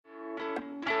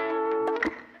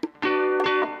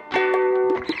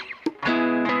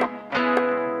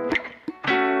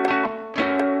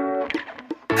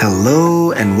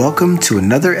Hello and welcome to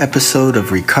another episode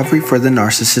of Recovery for the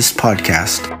Narcissist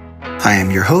podcast. I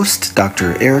am your host,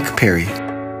 Dr. Eric Perry.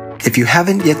 If you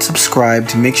haven't yet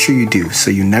subscribed, make sure you do so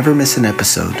you never miss an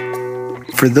episode.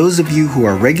 For those of you who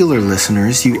are regular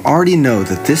listeners, you already know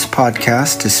that this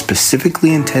podcast is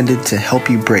specifically intended to help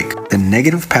you break the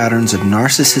negative patterns of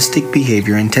narcissistic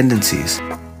behavior and tendencies,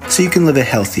 so you can live a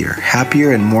healthier,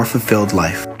 happier, and more fulfilled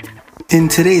life. In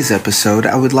today's episode,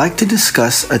 I would like to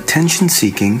discuss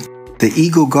attention-seeking, the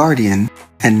ego guardian,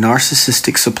 and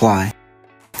narcissistic supply.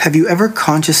 Have you ever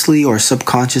consciously or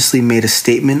subconsciously made a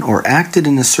statement or acted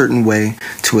in a certain way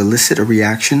to elicit a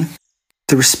reaction?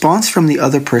 The response from the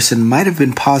other person might have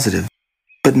been positive,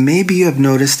 but maybe you have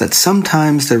noticed that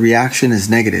sometimes the reaction is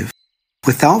negative.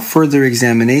 Without further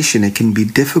examination, it can be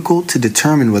difficult to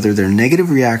determine whether their negative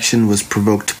reaction was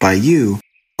provoked by you,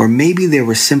 or maybe they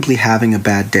were simply having a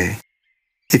bad day.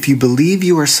 If you believe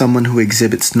you are someone who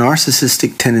exhibits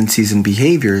narcissistic tendencies and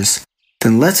behaviors,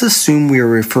 then let's assume we are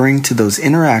referring to those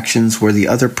interactions where the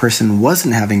other person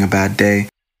wasn't having a bad day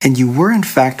and you were in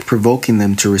fact provoking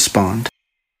them to respond.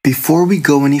 Before we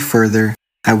go any further,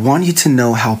 I want you to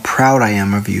know how proud I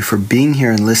am of you for being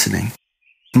here and listening.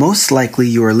 Most likely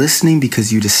you are listening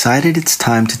because you decided it's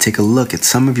time to take a look at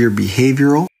some of your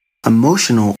behavioral,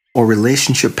 emotional, or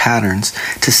relationship patterns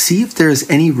to see if there is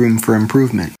any room for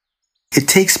improvement. It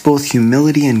takes both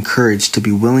humility and courage to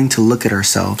be willing to look at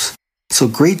ourselves, so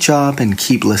great job and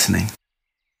keep listening.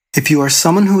 If you are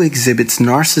someone who exhibits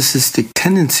narcissistic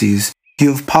tendencies,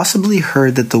 you have possibly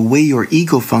heard that the way your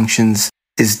ego functions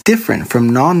is different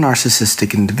from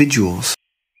non-narcissistic individuals.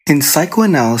 In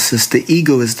psychoanalysis, the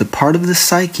ego is the part of the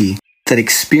psyche that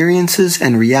experiences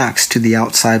and reacts to the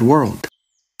outside world.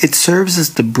 It serves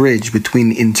as the bridge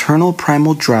between internal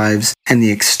primal drives and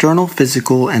the external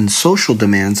physical and social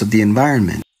demands of the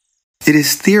environment. It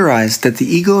is theorized that the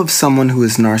ego of someone who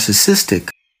is narcissistic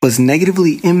was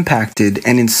negatively impacted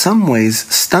and in some ways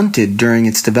stunted during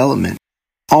its development.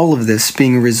 All of this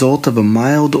being a result of a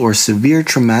mild or severe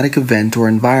traumatic event or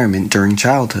environment during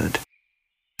childhood.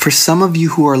 For some of you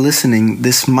who are listening,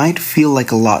 this might feel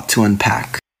like a lot to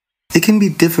unpack. It can be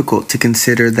difficult to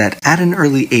consider that at an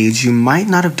early age you might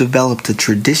not have developed a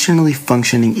traditionally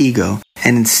functioning ego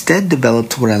and instead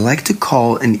developed what I like to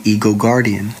call an ego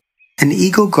guardian. An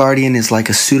ego guardian is like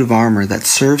a suit of armor that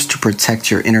serves to protect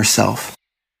your inner self.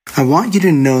 I want you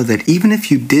to know that even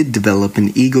if you did develop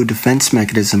an ego defense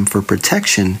mechanism for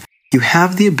protection, you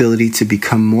have the ability to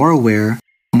become more aware,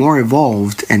 more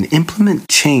evolved, and implement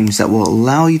change that will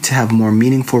allow you to have more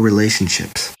meaningful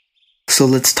relationships. So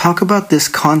let's talk about this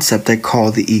concept I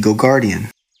call the ego guardian.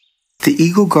 The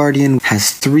ego guardian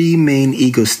has three main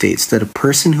ego states that a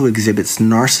person who exhibits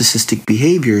narcissistic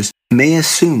behaviors may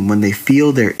assume when they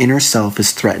feel their inner self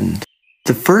is threatened.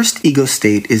 The first ego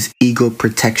state is ego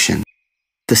protection.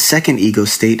 The second ego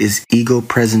state is ego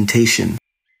presentation.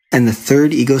 And the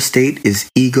third ego state is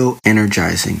ego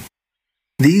energizing.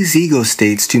 These ego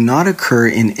states do not occur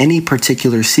in any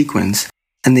particular sequence,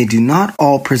 and they do not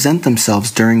all present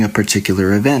themselves during a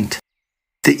particular event.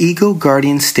 The ego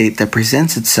guardian state that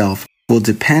presents itself will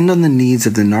depend on the needs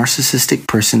of the narcissistic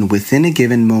person within a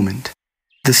given moment.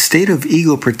 The state of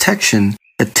ego protection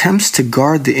attempts to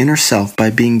guard the inner self by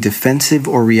being defensive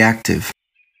or reactive.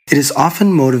 It is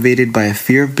often motivated by a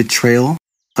fear of betrayal,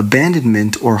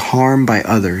 abandonment, or harm by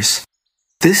others.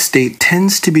 This state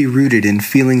tends to be rooted in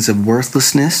feelings of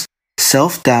worthlessness,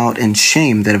 self-doubt, and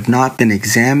shame that have not been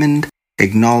examined,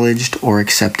 acknowledged, or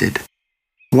accepted.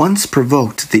 Once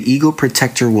provoked, the ego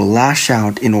protector will lash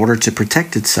out in order to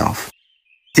protect itself.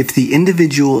 If the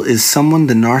individual is someone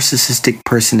the narcissistic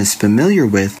person is familiar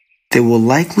with, they will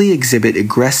likely exhibit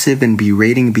aggressive and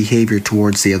berating behavior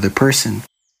towards the other person.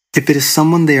 If it is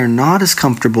someone they are not as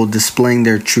comfortable displaying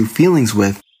their true feelings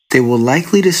with, they will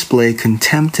likely display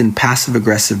contempt and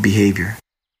passive-aggressive behavior.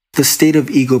 The state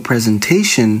of ego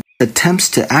presentation attempts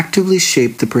to actively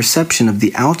shape the perception of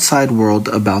the outside world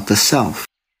about the self.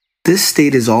 This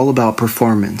state is all about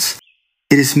performance.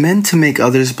 It is meant to make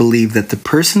others believe that the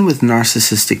person with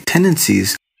narcissistic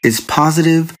tendencies is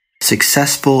positive,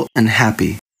 successful, and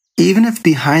happy, even if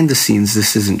behind the scenes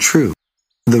this isn't true.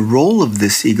 The role of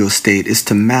this ego state is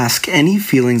to mask any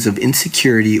feelings of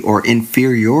insecurity or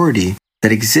inferiority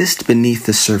that exist beneath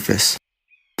the surface.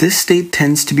 This state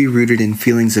tends to be rooted in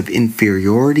feelings of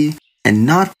inferiority and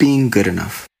not being good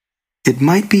enough. It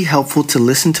might be helpful to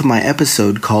listen to my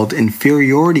episode called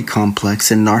Inferiority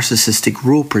Complex and Narcissistic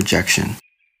Rule Projection.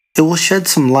 It will shed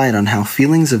some light on how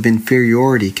feelings of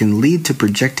inferiority can lead to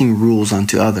projecting rules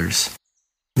onto others.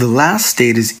 The last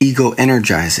state is ego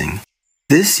energizing.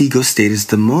 This ego state is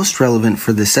the most relevant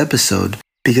for this episode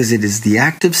because it is the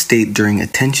active state during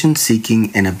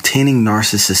attention-seeking and obtaining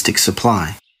narcissistic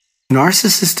supply.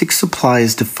 Narcissistic supply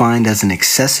is defined as an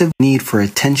excessive need for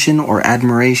attention or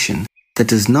admiration that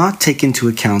does not take into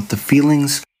account the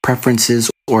feelings,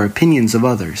 preferences, or opinions of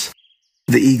others.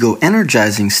 The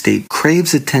ego-energizing state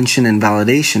craves attention and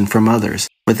validation from others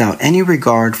without any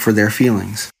regard for their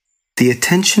feelings. The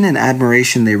attention and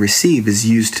admiration they receive is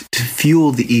used to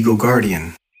fuel the ego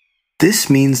guardian. This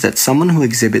means that someone who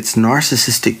exhibits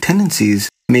narcissistic tendencies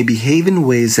may behave in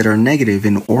ways that are negative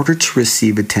in order to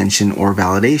receive attention or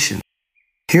validation.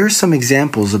 Here are some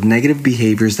examples of negative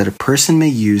behaviors that a person may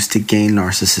use to gain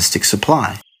narcissistic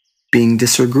supply. Being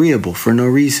disagreeable for no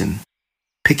reason,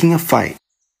 picking a fight,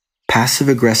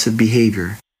 passive-aggressive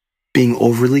behavior, being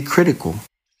overly critical,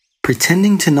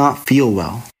 pretending to not feel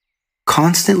well,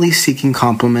 constantly seeking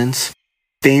compliments,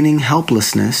 feigning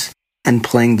helplessness, and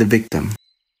playing the victim.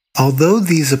 Although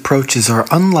these approaches are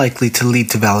unlikely to lead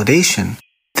to validation,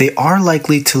 they are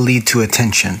likely to lead to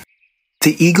attention.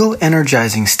 The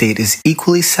ego-energizing state is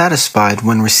equally satisfied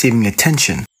when receiving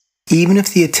attention, even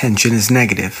if the attention is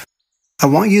negative. I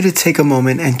want you to take a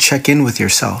moment and check in with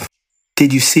yourself.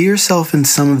 Did you see yourself in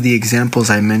some of the examples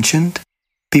I mentioned?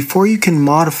 Before you can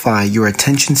modify your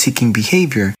attention-seeking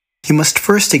behavior, you must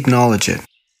first acknowledge it.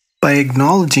 By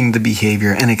acknowledging the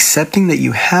behavior and accepting that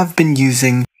you have been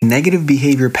using negative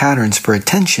behavior patterns for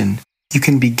attention, you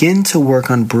can begin to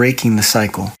work on breaking the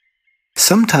cycle.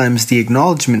 Sometimes the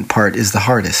acknowledgement part is the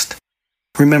hardest.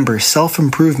 Remember,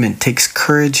 self-improvement takes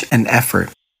courage and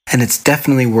effort, and it's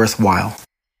definitely worthwhile.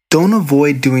 Don't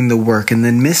avoid doing the work and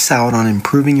then miss out on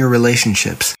improving your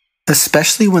relationships,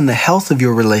 especially when the health of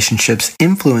your relationships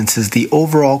influences the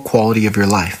overall quality of your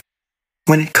life.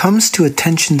 When it comes to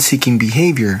attention-seeking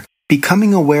behavior,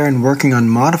 becoming aware and working on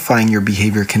modifying your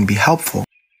behavior can be helpful.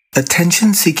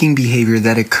 Attention-seeking behavior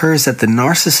that occurs at the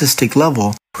narcissistic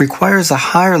level requires a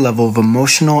higher level of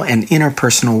emotional and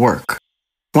interpersonal work.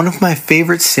 One of my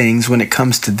favorite sayings when it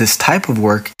comes to this type of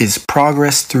work is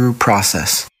progress through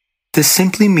process. This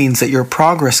simply means that your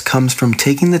progress comes from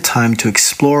taking the time to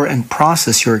explore and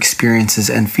process your experiences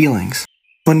and feelings.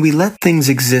 When we let things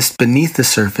exist beneath the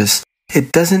surface,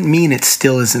 it doesn't mean it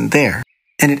still isn't there,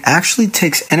 and it actually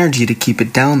takes energy to keep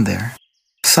it down there.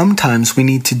 Sometimes we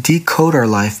need to decode our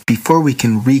life before we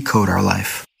can recode our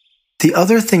life. The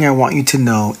other thing I want you to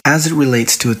know as it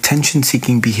relates to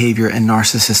attention-seeking behavior and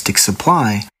narcissistic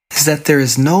supply is that there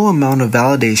is no amount of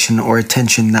validation or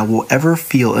attention that will ever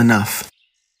feel enough.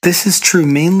 This is true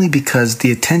mainly because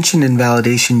the attention and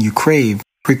validation you crave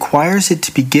requires it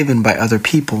to be given by other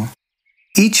people.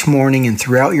 Each morning and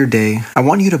throughout your day, I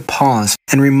want you to pause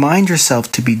and remind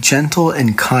yourself to be gentle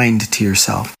and kind to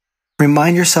yourself.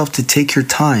 Remind yourself to take your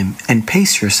time and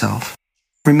pace yourself.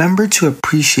 Remember to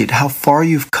appreciate how far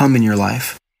you've come in your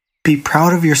life. Be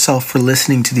proud of yourself for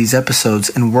listening to these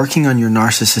episodes and working on your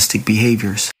narcissistic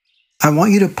behaviors. I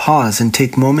want you to pause and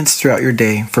take moments throughout your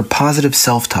day for positive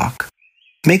self-talk.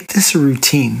 Make this a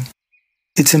routine.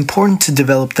 It's important to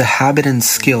develop the habit and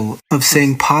skill of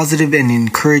saying positive and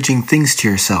encouraging things to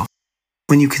yourself.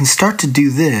 When you can start to do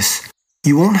this,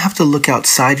 you won't have to look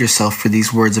outside yourself for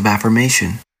these words of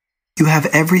affirmation. You have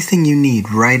everything you need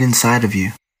right inside of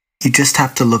you. You just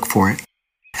have to look for it.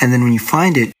 And then when you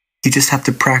find it, you just have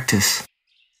to practice.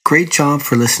 Great job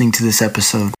for listening to this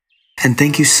episode. And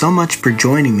thank you so much for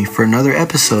joining me for another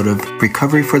episode of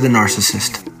Recovery for the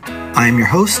Narcissist. I am your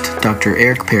host, Dr.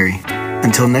 Eric Perry.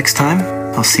 Until next time,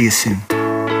 I'll see you soon.